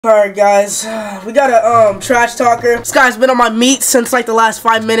Alright guys, we got a trash talker. This guy's been on my meat since like the last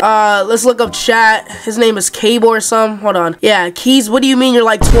 5 minutes. Let's look up chat. His name is Cable or something. Hold on. Yeah, Keys, what do you mean you're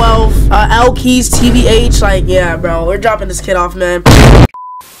like 12? L Keys TVH, like, yeah, bro. We're dropping this kid off, man.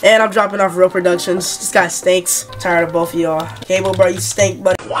 And I'm dropping off Real Productions. This guy stinks. Tired of both of y'all. Cable, bro, you stink,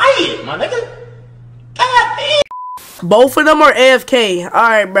 buddy. Quiet, my nigga. God damn. Both of them are AFK.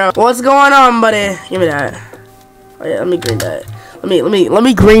 Alright, bro. What's going on, buddy? Give me that. Oh yeah, let me green that. Let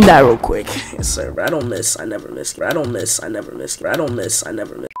me green that real quick. Yes, sir, bro. I don't miss. I never miss. I don't miss. I never miss. I don't miss. I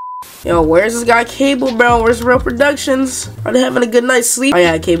never miss. Yo, where's this guy Cable, bro? Where's Real Productions? Are they having a good night's sleep? Oh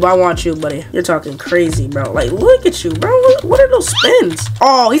yeah, Cable, I want you, buddy. You're talking crazy, bro. Like, look at you, bro. What are those spins?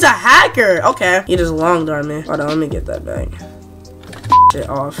 Oh, he's a hacker. Okay. He just long darn me. Hold on, let me get that back. Shit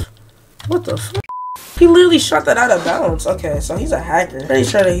off. What the fuck? He literally shot that out of bounds. Okay, so he's a hacker. Pretty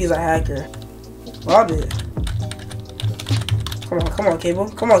sure that he's a hacker. Love it. Come on, Cable.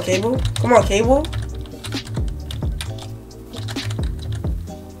 Come on, Cable. Come on, Cable.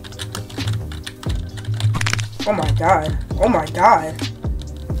 Oh my god. Oh my god.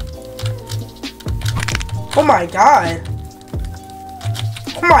 Oh my god.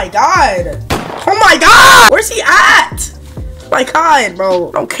 Oh my god. Oh my god! Where's he at? Oh my god, bro.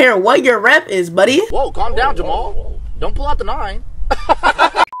 I don't care what your rep is, buddy. Whoa, calm down, Jamal. Don't pull out the 9.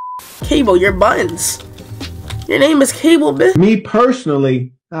 Cable, your buns. Your name is Cable, bitch. Me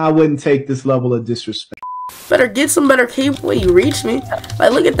personally, I wouldn't take this level of disrespect. Better get some better Cable. Wait, you reached me?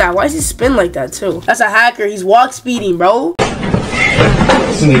 Like, look at that. Why does he spin like that, too? That's a hacker. He's walk speeding, bro.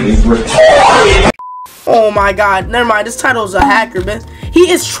 Oh my god. Never mind. This title is a hacker, bitch.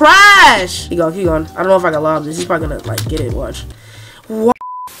 He is trash. Keep going, keep going. I don't know if I can lob this. He's probably gonna, like, get it. Watch. What?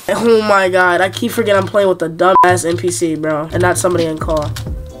 Oh my god. I keep forgetting I'm playing with a dumbass NPC, bro. And not somebody in call.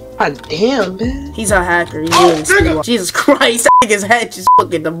 God damn, man. He's a hacker. He's really speed. Jesus Christ. That nigga's head just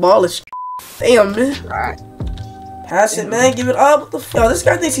fucking demolished. Damn, man. Alright. Pass it, man. Give it up. What the f? Yo, this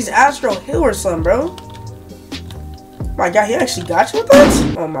guy thinks he's Astro Hill or something, bro. My god, he actually got you with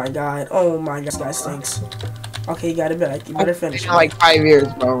that? Oh my god. Oh my god. This guy stinks. Okay, you got it back. You better finish. Like 5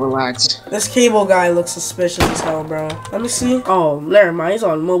 years, bro. Relax. This Cable guy looks suspicious as hell, bro. Let me see. Oh, never mind. He's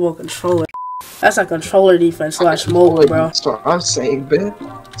on mobile controller. That's a controller defense slash mobile, bro. That's what I'm saying, man.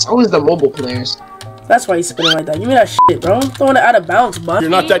 It's always the mobile players. That's why he's spinning like that. Give me that shit, bro. I'm throwing it out of bounds, bud. You're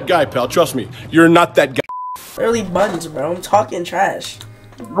not that guy, pal. Trust me. You're not that guy. Early buttons, bro. I'm talking trash.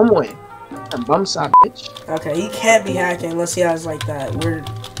 One way. A bum sock, bitch. Okay, he can't be hacking unless he has like that weird.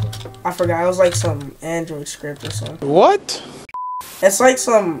 I forgot. It was like some Android script or something. What? It's like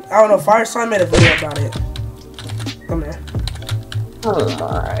some. I don't know. Firesign made a video about it. Come here. Oh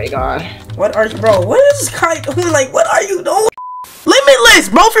my god. What are you, bro? What is this guy doing? Like, what are you doing? Limitless,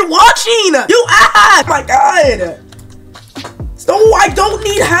 bro. If you're watching, you ah, my god. No, I don't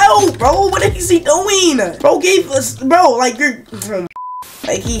need help, bro. What is he doing? Bro gave us, bro. Like you're,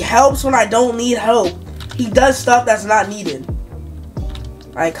 like he helps when I don't need help. He does stuff that's not needed.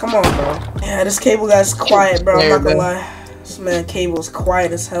 Like, come on, bro. Yeah, this Cable guy's quiet, bro. I'm not gonna lie. This man Cable's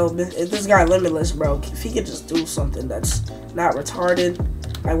quiet as hell. This guy Limitless, bro. If he could just do something that's not retarded.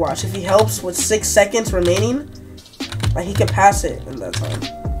 Like, watch. If he helps with 6 seconds remaining, like he could pass it in that time.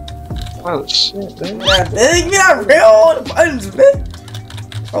 Oh shit, man. Yeah, big, give me that real buttons, big.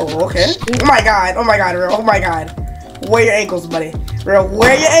 Oh, okay. Oh my god, real. Oh my god. Wear your ankles, buddy. Real,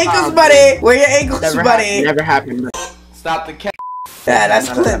 wear your ankles, buddy. Wear your ankles, buddy. Never happened. Stop the cat. Yeah, that's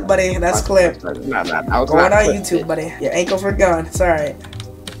clip, buddy. That's clip. Going on YouTube, buddy. Your ankles were gone. It's alright.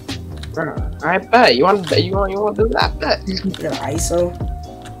 I bet. You want to do that? Bet. You're gonna ISO?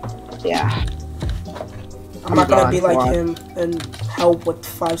 Yeah. I'm not gonna be like him and help with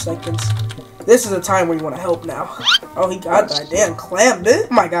 5 seconds. This is the time where you want to help now. Oh, he got that damn clamp, bitch.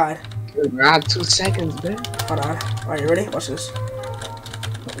 Oh my god. Dude, I have 2 seconds, bitch. Hold on. Alright, you ready? Watch this.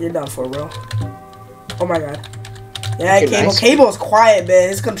 You're done for, bro. Oh my god. Yeah, Cable. Cable's quiet, man.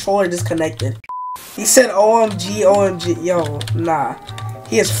 His controller disconnected. He said OMG, OMG. Yo, nah.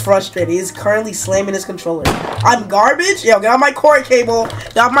 He is frustrated. He is currently slamming his controller. I'm garbage? Yo, get on my court, Cable.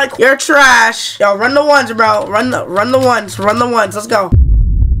 Get off my court. You're trash. Yo, run the ones, bro. Run the ones. Run the ones. Let's go.